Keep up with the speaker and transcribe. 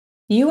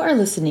You are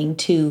listening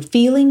to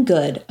Feeling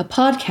Good, a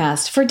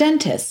podcast for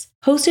dentists,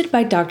 hosted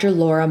by Dr.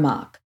 Laura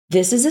Mock.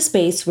 This is a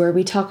space where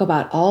we talk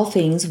about all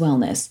things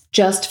wellness,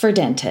 just for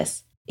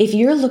dentists. If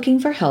you're looking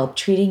for help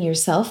treating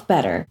yourself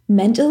better,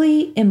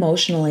 mentally,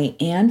 emotionally,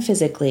 and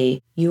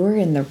physically, you're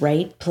in the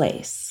right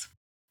place.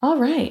 All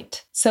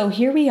right, so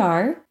here we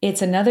are.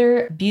 It's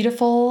another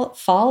beautiful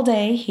fall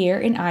day here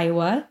in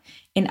Iowa,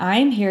 and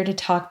I'm here to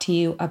talk to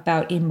you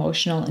about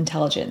emotional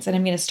intelligence. And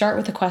I'm going to start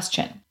with a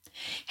question.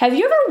 Have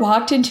you ever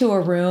walked into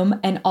a room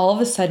and all of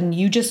a sudden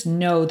you just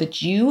know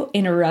that you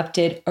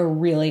interrupted a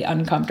really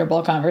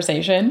uncomfortable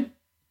conversation?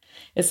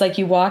 It's like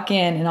you walk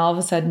in and all of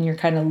a sudden you're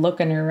kind of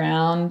looking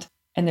around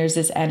and there's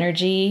this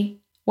energy.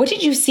 What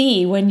did you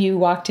see when you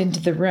walked into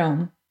the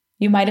room?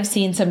 You might have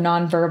seen some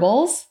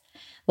nonverbals,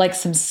 like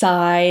some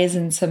sighs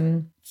and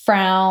some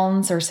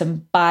frowns or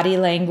some body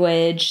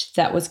language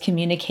that was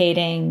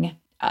communicating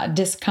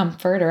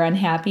discomfort or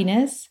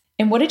unhappiness.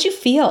 And what did you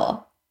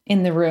feel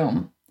in the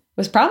room?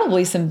 Was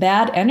probably some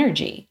bad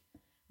energy.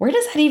 Where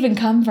does that even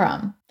come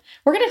from?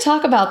 We're going to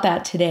talk about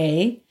that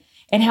today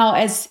and how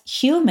as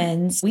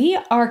humans, we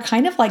are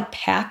kind of like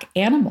pack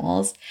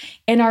animals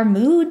and our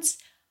moods,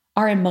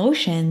 our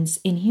emotions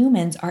in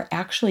humans are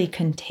actually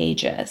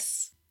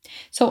contagious.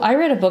 So I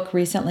read a book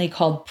recently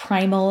called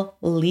Primal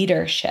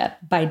Leadership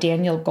by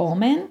Daniel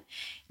Goleman.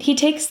 He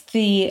takes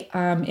the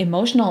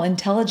emotional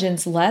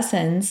intelligence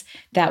lessons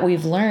that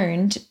we've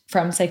learned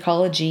from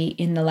psychology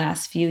in the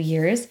last few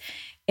years,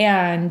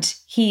 and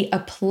he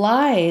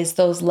applies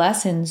those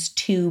lessons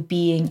to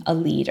being a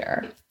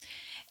leader.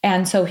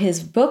 And so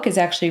his book is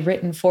actually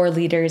written for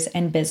leaders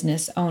and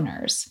business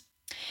owners.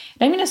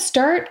 And I'm going to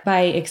start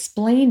by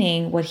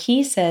explaining what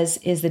he says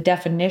is the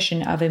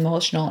definition of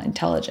emotional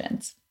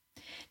intelligence.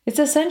 It's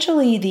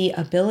essentially the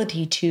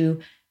ability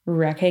to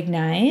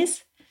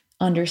recognize,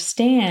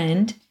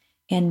 understand,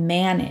 and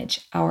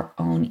manage our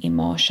own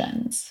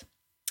emotions.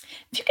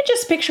 If you could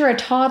just picture a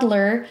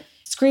toddler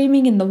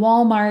screaming in the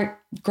Walmart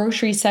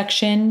grocery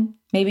section,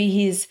 maybe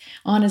he's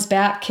on his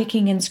back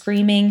kicking and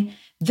screaming.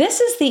 This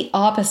is the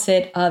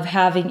opposite of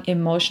having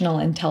emotional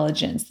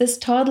intelligence. This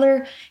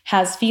toddler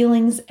has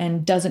feelings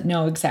and doesn't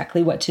know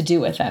exactly what to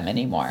do with them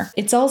anymore.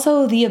 It's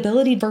also the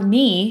ability for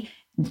me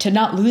to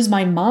not lose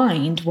my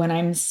mind when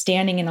I'm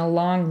standing in a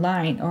long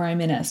line or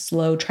I'm in a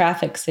slow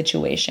traffic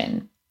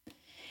situation.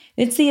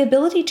 It's the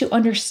ability to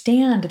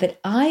understand that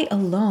I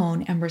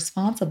alone am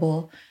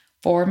responsible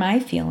for my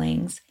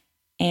feelings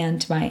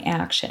and my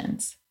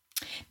actions.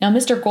 Now,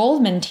 Mr.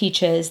 Goleman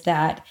teaches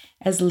that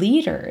as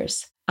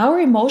leaders, our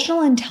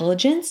emotional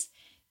intelligence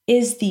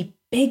is the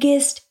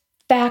biggest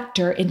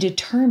factor in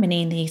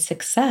determining the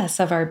success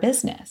of our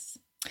business.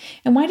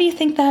 And why do you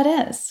think that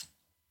is?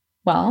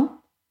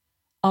 Well,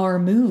 our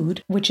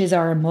mood, which is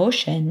our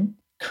emotion,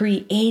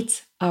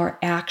 creates our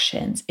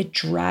actions. It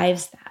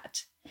drives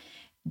that.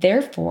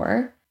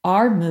 Therefore,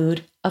 our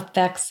mood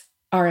affects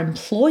our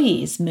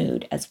employees'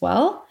 mood as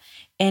well.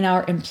 And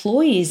our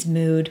employees'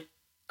 mood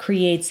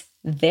creates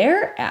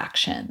their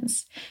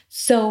actions.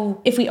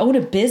 So if we own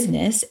a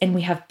business and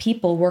we have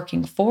people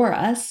working for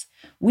us,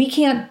 we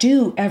can't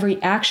do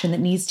every action that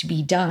needs to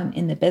be done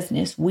in the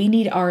business. We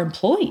need our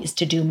employees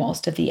to do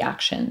most of the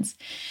actions.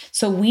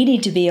 So we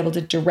need to be able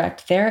to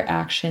direct their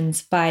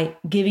actions by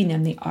giving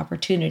them the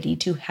opportunity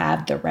to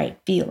have the right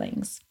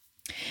feelings.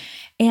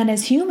 And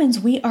as humans,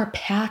 we are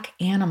pack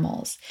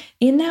animals.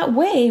 In that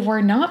way,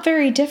 we're not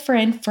very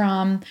different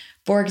from,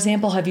 for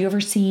example, have you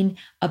ever seen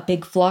a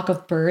big flock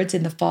of birds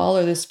in the fall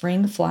or the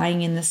spring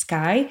flying in the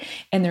sky?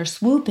 And they're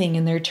swooping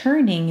and they're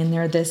turning and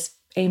they're this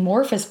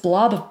amorphous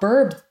blob of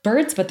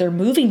birds, but they're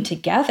moving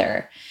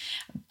together.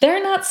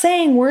 They're not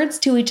saying words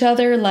to each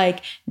other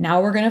like,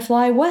 now we're going to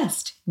fly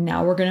west,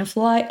 now we're going to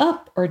fly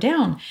up or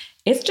down.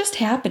 It's just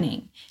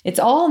happening. It's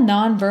all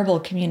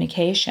nonverbal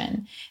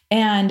communication.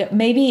 And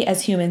maybe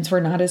as humans,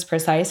 we're not as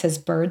precise as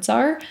birds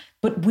are,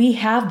 but we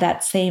have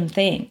that same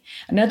thing.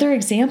 Another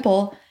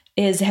example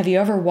is, have you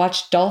ever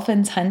watched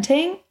dolphins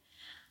hunting?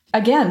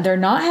 Again, they're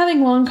not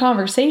having long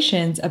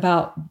conversations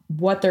about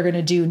what they're going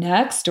to do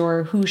next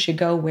or who should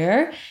go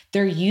where.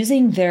 They're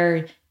using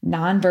their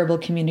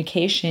nonverbal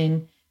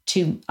communication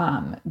to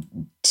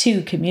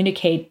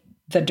communicate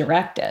the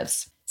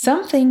directives.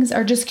 Some things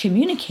are just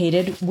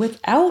communicated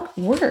without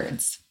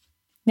words.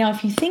 Now,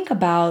 if you think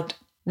about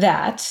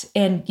that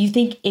and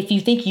if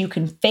you think you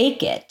can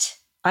fake it,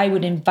 I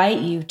would invite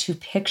you to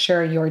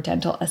picture your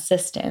dental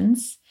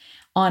assistants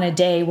on a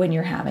day when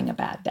you're having a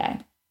bad day.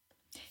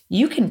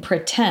 You can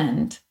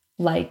pretend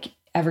like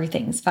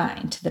everything's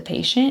fine to the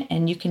patient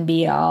and you can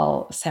be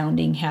all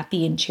sounding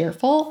happy and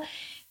cheerful,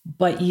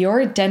 but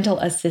your dental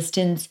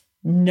assistants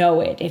know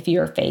it if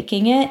you're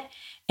faking it.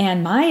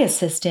 And my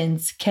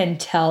assistants can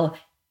tell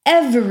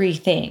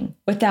everything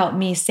without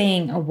me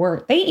saying a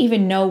word. They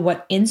even know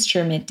what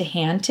instrument to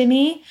hand to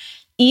me,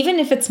 even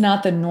if it's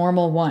not the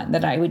normal one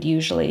that I would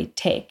usually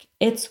take.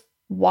 It's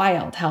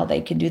wild how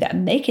they can do that.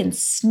 And they can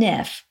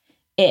sniff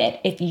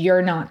it if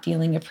you're not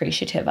feeling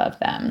appreciative of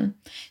them.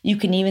 You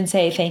can even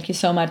say, thank you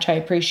so much, I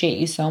appreciate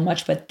you so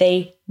much, but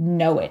they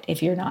know it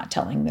if you're not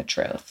telling the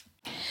truth.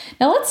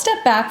 Now let's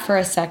step back for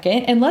a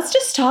second and let's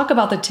just talk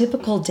about the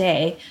typical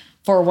day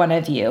for one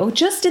of you,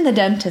 just in the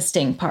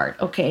dentisting part.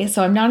 Okay,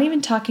 so I'm not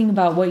even talking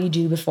about what you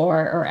do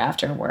before or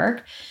after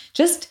work.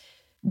 Just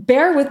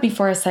bear with me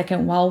for a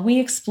second while we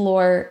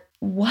explore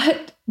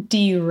what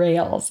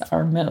derails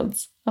our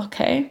moods.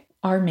 Okay,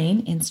 our main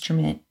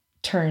instrument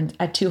turns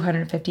at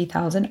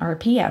 250,000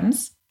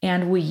 RPMs,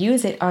 and we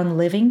use it on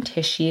living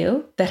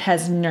tissue that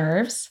has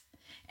nerves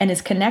and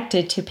is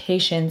connected to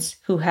patients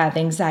who have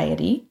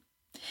anxiety.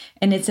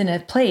 And it's in a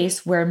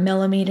place where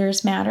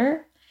millimeters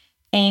matter,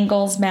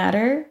 angles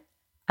matter,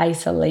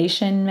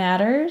 isolation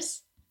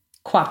matters,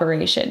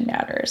 cooperation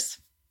matters.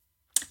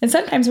 And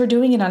sometimes we're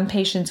doing it on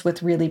patients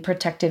with really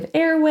protective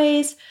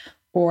airways,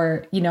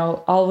 or,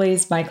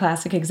 always my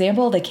classic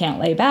example, they can't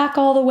lay back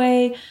all the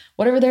way,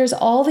 whatever. There's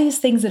all these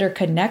things that are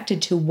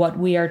connected to what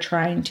we are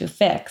trying to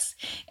fix.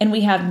 And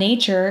we have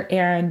nature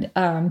and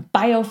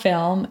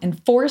biofilm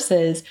and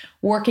forces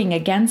working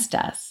against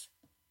us.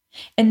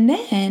 And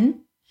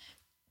then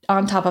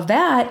on top of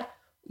that,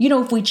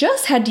 if we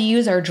just had to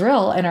use our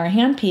drill and our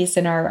handpiece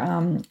and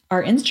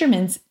our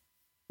instruments,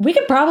 we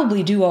could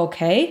probably do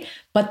okay.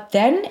 But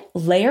then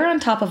layer on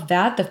top of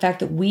that the fact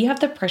that we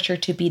have the pressure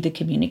to be the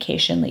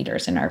communication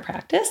leaders in our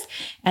practice.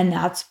 And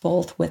that's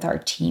both with our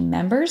team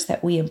members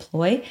that we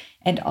employ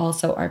and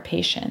also our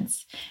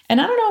patients.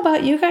 And I don't know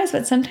about you guys,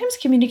 but sometimes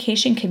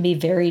communication can be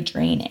very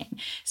draining,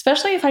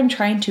 especially if I'm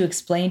trying to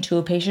explain to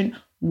a patient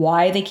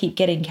why they keep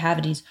getting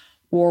cavities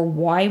or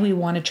why we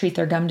want to treat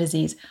their gum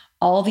disease.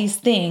 All these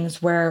things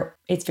where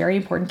it's very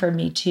important for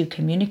me to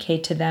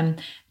communicate to them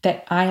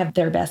that I have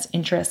their best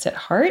interests at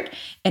heart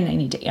and I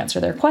need to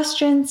answer their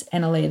questions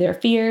and allay their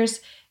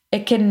fears.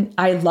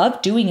 I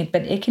love doing it,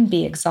 but it can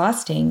be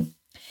exhausting.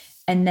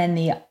 And then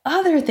the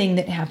other thing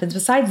that happens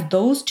besides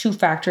those two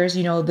factors,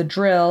 the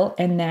drill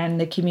and then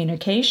the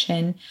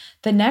communication,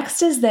 the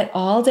next is that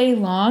all day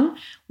long,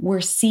 we're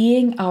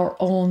seeing our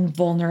own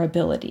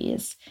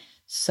vulnerabilities.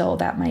 So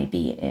that might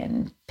be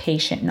in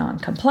patient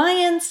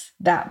noncompliance,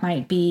 that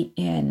might be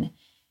in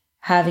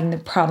having the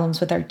problems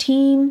with our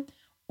team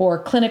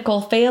or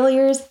clinical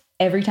failures.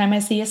 Every time I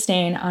see a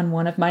stain on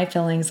one of my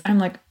fillings, I'm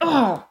like,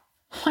 oh,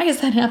 why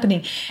is that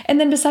happening? And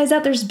then besides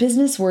that, there's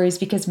business worries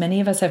because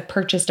many of us have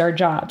purchased our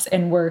jobs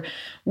and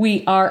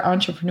we are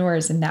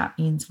entrepreneurs, and that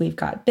means we've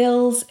got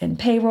bills and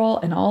payroll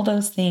and all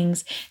those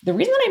things. The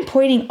reason that I'm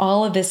pointing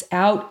all of this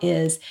out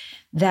is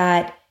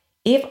that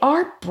if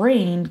our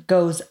brain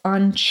goes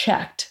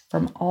unchecked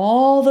from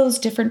all those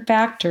different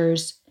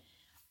factors,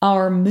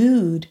 our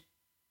mood,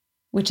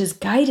 which is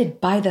guided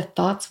by the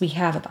thoughts we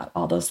have about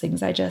all those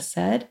things I just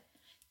said,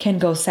 can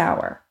go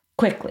sour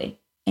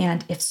quickly.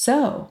 And if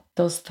so,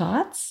 those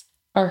thoughts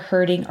are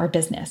hurting our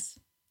business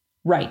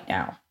right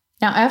now.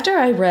 Now, after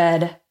I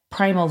read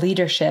Primal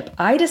Leadership,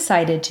 I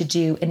decided to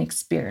do an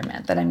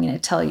experiment that I'm going to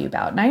tell you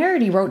about. And I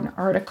already wrote an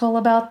article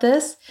about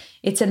this.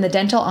 It's in the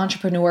Dental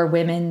Entrepreneur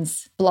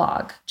Women's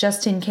blog,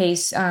 just in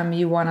case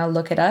you want to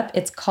look it up.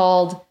 It's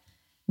called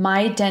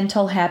My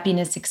Dental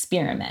Happiness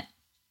Experiment.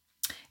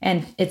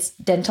 And it's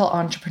Dental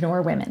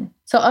Entrepreneur Women.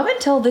 So up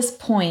until this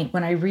point,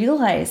 when I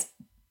realized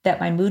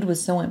that my mood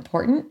was so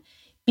important,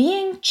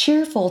 being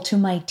cheerful to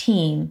my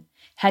team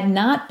had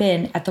not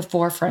been at the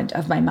forefront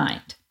of my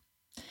mind.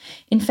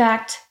 In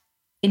fact,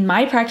 in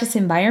my practice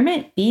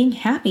environment, being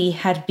happy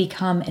had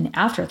become an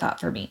afterthought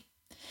for me.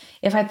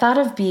 If I thought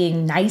of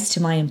being nice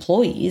to my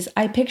employees,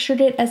 I pictured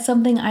it as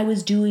something I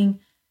was doing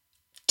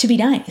to be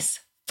nice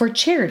for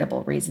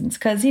charitable reasons,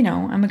 because,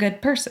 I'm a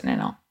good person and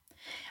all.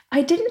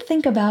 I didn't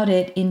think about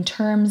it in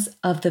terms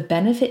of the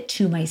benefit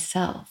to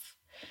myself.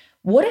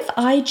 What if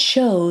I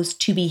chose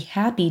to be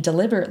happy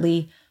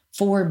deliberately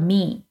for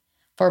me,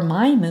 for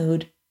my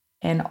mood,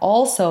 and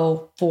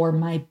also for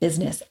my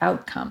business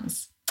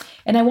outcomes?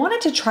 And I wanted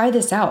to try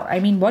this out.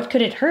 What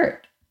could it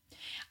hurt?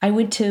 I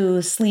went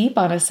to sleep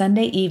on a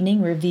Sunday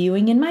evening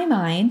reviewing in my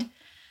mind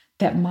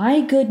that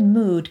my good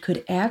mood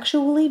could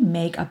actually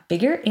make a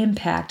bigger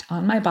impact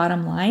on my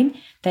bottom line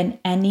than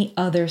any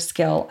other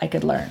skill I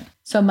could learn.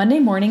 So Monday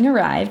morning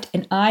arrived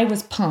and I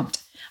was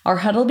pumped. Our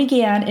huddle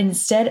began, and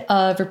instead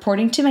of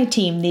reporting to my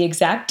team the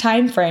exact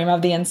time frame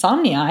of the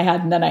insomnia I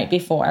had the night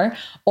before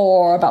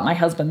or about my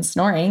husband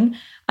snoring,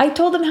 I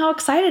told them how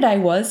excited I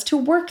was to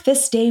work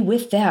this day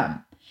with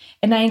them.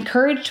 And I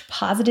encouraged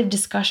positive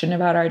discussion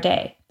about our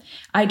day.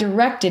 I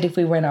directed if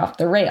we went off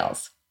the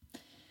rails.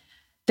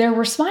 There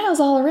were smiles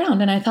all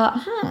around, and I thought,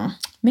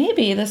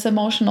 maybe this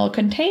emotional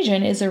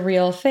contagion is a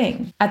real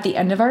thing. At the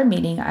end of our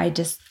meeting,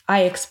 I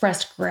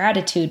expressed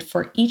gratitude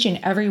for each and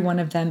every one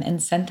of them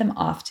and sent them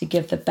off to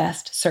give the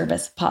best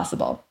service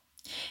possible.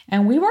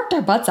 And we worked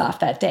our butts off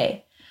that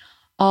day.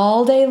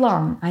 All day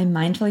long, I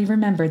mindfully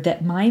remembered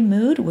that my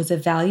mood was a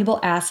valuable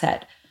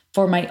asset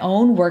for my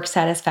own work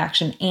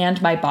satisfaction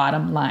and my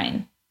bottom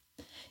line.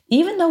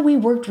 Even though we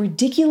worked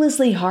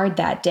ridiculously hard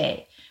that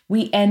day,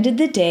 we ended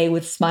the day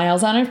with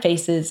smiles on our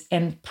faces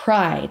and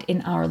pride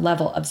in our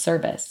level of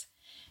service.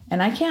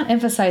 And I can't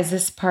emphasize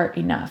this part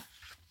enough,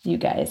 you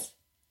guys.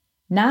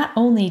 Not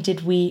only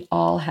did we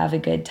all have a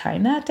good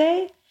time that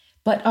day,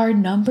 but our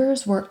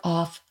numbers were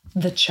off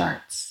the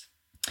charts.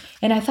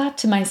 And I thought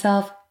to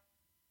myself,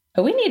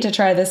 oh, we need to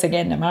try this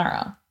again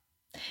tomorrow.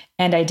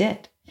 And I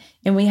did.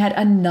 And we had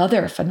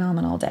another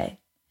phenomenal day.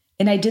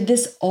 And I did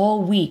this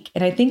all week.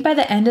 And I think by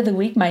the end of the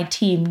week, my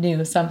team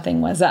knew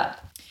something was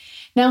up.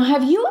 Now,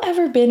 have you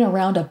ever been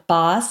around a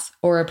boss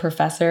or a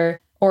professor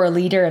or a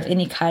leader of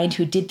any kind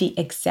who did the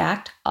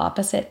exact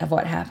opposite of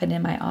what happened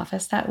in my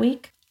office that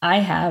week? I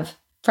have.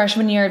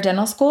 Freshman year of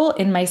dental school,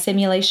 in my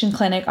simulation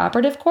clinic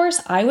operative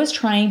course, I was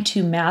trying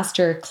to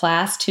master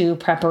class 2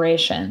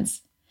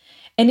 preparations.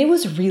 And it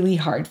was really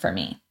hard for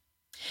me.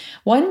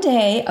 One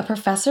day, a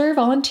professor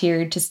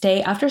volunteered to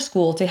stay after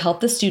school to help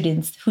the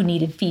students who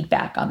needed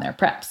feedback on their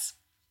preps.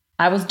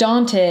 I was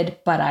daunted,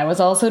 but I was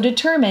also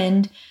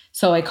determined,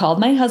 so I called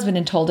my husband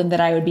and told him that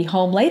I would be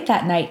home late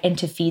that night and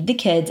to feed the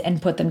kids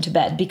and put them to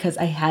bed because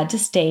I had to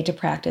stay to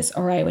practice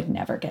or I would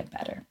never get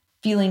better.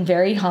 Feeling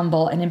very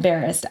humble and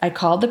embarrassed, I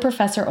called the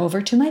professor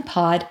over to my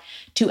pod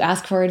to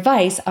ask for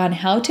advice on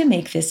how to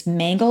make this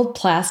mangled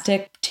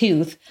plastic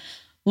tooth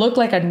look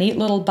like a neat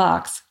little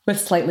box with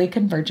slightly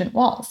convergent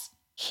walls.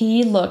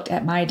 He looked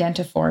at my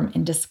dentiform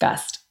in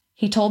disgust.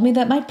 He told me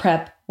that my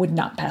prep would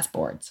not pass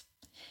boards.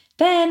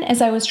 Then,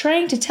 as I was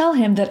trying to tell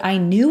him that I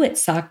knew it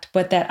sucked,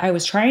 but that I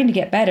was trying to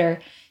get better,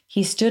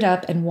 he stood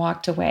up and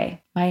walked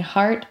away. My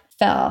heart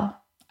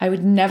fell. I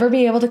would never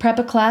be able to prep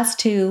a class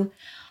 2.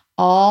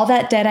 All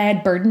that debt I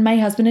had burdened my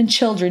husband and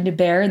children to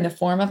bear in the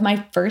form of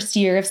my first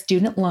year of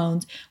student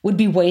loans would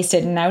be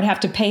wasted, and I would have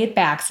to pay it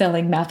back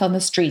selling meth on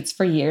the streets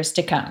for years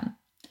to come.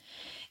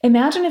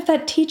 Imagine if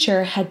that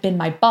teacher had been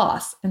my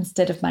boss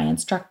instead of my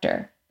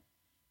instructor.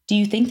 Do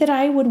you think that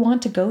I would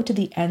want to go to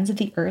the ends of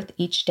the earth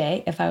each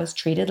day if I was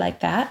treated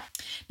like that?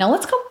 Now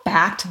let's go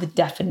back to the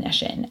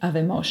definition of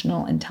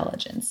emotional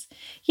intelligence.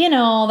 You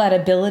know, that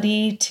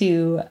ability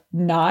to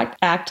not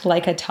act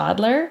like a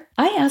toddler.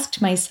 I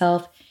asked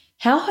myself,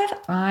 how have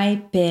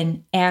I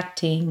been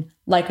acting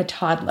like a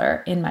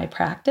toddler in my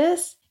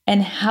practice?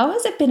 And how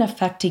has it been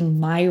affecting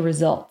my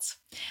results?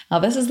 Now,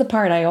 this is the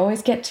part I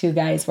always get to,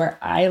 guys, where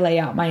I lay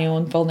out my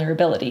own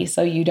vulnerability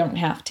so you don't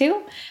have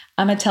to.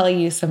 I'm going to tell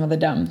you some of the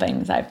dumb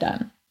things I've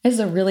done. This is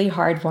a really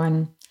hard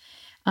one.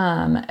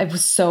 It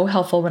was so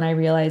helpful when I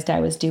realized I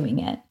was doing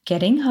it.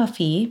 Getting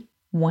huffy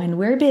when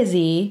we're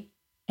busy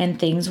and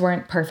things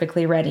weren't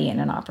perfectly ready in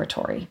an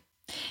operatory.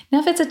 Now,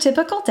 if it's a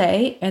typical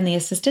day and the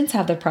assistants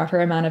have the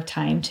proper amount of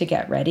time to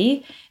get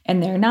ready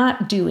and they're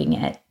not doing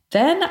it,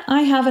 then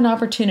I have an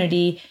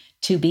opportunity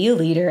to be a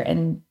leader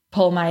and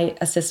pull my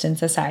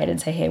assistants aside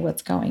and say, hey,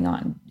 what's going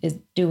on?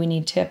 Do we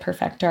need to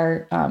perfect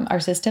our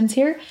systems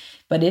here?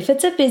 But if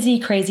it's a busy,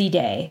 crazy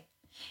day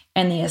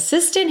and the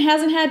assistant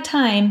hasn't had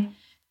time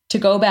to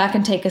go back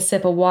and take a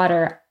sip of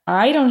water,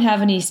 I don't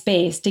have any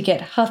space to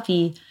get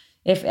huffy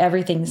if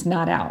everything's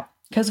not out,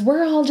 because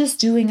we're all just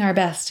doing our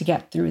best to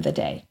get through the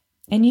day.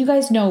 And you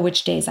guys know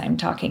which days I'm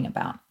talking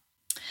about.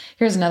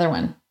 Here's another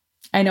one.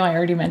 I know I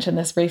already mentioned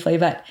this briefly,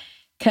 but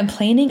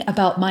complaining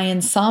about my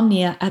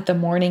insomnia at the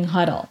morning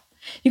huddle.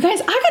 You guys,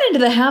 I got into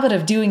the habit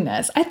of doing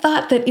this. I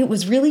thought that it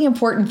was really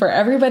important for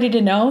everybody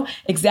to know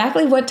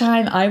exactly what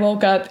time I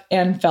woke up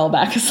and fell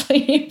back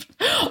asleep.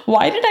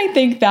 Why did I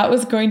think that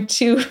was going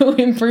to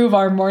improve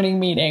our morning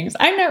meetings?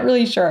 I'm not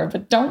really sure,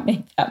 but don't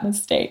make that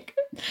mistake.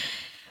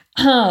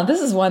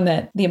 This is one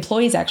that the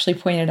employees actually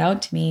pointed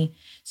out to me.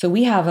 So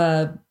we have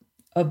a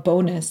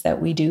bonus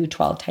that we do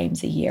 12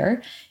 times a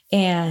year.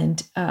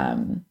 And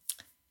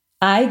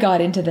I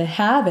got into the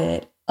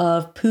habit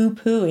of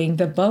poo-pooing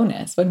the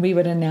bonus when we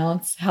would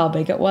announce how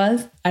big it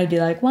was. I'd be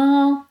like,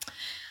 well,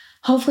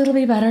 hopefully it'll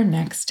be better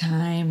next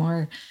time.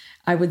 Or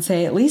I would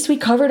say, at least we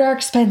covered our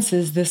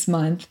expenses this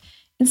month,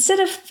 instead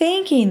of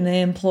thanking the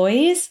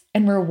employees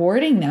and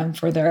rewarding them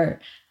for their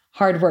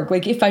hard work.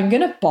 Like, if I'm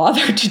going to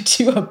bother to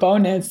do a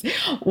bonus,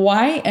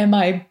 why am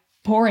I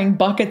pouring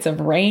buckets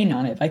of rain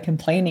on it by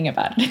complaining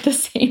about it at the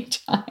same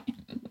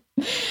time?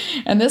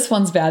 And this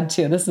one's bad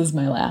too. This is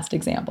my last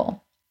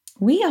example.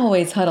 We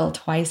always huddle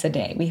twice a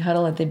day. We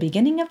huddle at the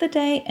beginning of the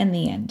day and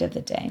the end of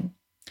the day.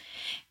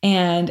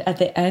 And at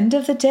the end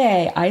of the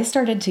day, I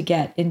started to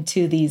get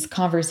into these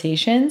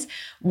conversations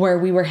where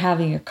we were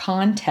having a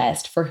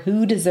contest for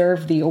who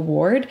deserved the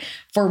award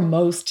for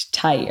most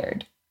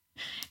tired.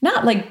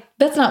 Not like,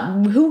 that's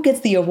not who gets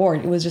the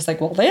award. It was just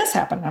like, well, this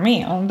happened to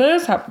me, and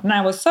this happened, and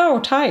I was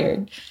so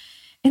tired.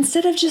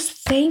 Instead of just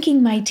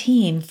thanking my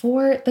team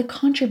for the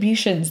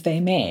contributions they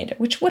made,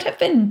 which would have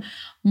been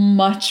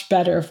much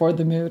better for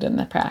the mood and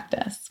the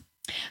practice.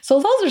 So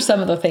those are some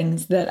of the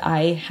things that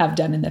I have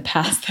done in the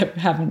past that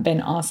haven't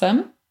been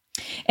awesome.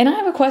 And I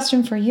have a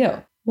question for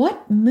you.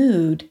 What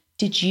mood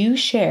did you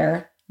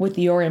share with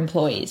your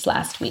employees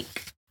last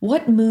week?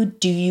 What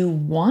mood do you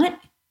want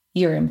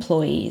your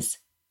employees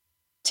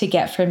to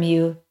get from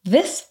you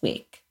this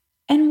week?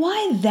 And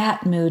why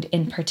that mood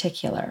in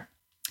particular?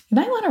 You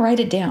might want to write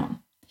it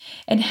down.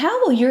 And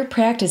how will your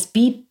practice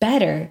be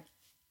better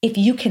if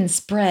you can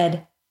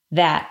spread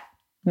that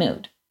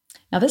mood?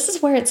 Now, this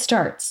is where it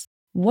starts.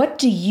 What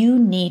do you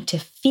need to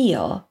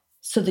feel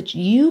so that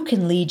you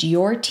can lead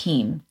your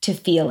team to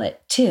feel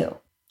it too.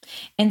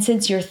 And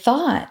since your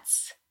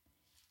thoughts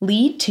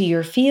lead to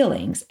your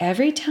feelings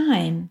every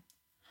time,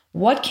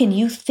 what can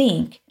you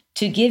think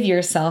to give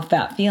yourself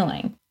that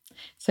feeling?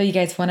 So you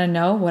guys want to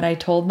know what I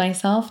told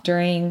myself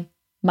during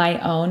my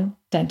own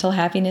dental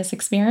happiness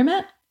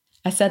experiment?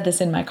 I said this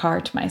in my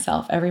car to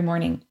myself every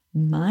morning.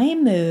 My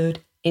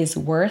mood is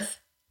worth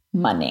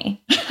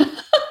money.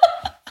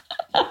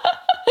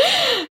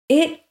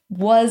 It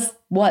was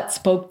what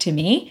spoke to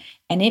me,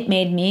 and it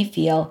made me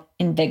feel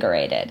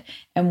invigorated.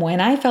 And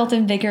when I felt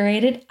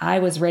invigorated, I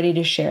was ready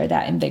to share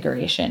that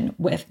invigoration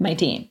with my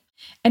team.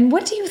 And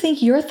what do you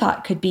think your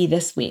thought could be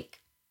this week?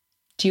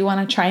 Do you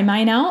want to try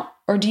mine out,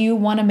 or do you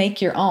want to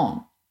make your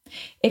own?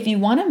 If you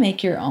want to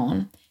make your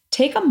own,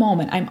 take a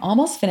moment. I'm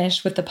almost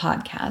finished with the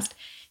podcast.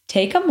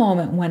 Take a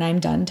moment when I'm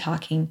done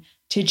talking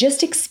to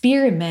just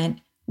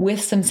experiment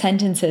with some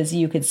sentences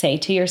you could say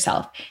to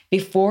yourself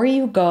before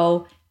you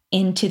go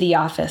into the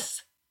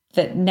office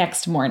the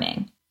next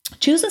morning.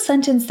 Choose a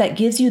sentence that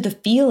gives you the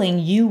feeling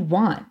you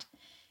want,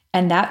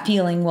 and that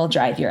feeling will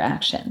drive your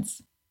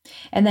actions.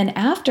 And then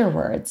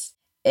afterwards,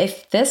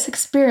 if this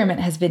experiment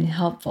has been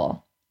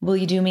helpful, will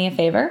you do me a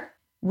favor?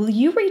 Will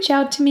you reach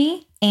out to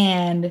me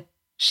and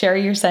share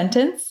your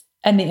sentence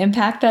and the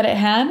impact that it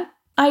had?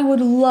 I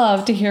would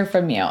love to hear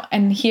from you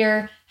and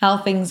hear how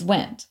things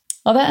went.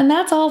 Well,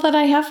 that's all that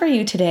I have for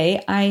you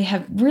today. I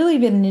have really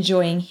been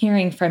enjoying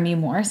hearing from you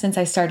more since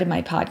I started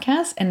my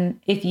podcast. And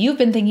if you've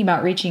been thinking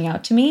about reaching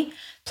out to me,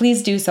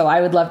 please do so.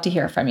 I would love to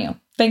hear from you.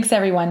 Thanks,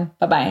 everyone.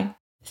 Bye-bye.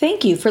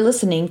 Thank you for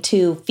listening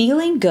to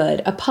Feeling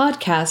Good, a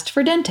podcast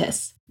for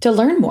dentists. To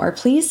learn more,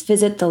 please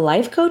visit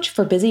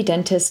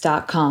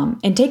thelifecoachforbusydentists.com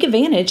and take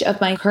advantage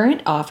of my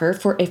current offer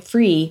for a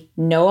free,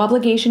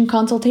 no-obligation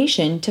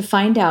consultation to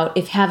find out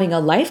if having a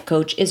life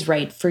coach is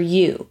right for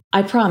you.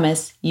 I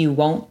promise you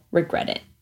won't regret it.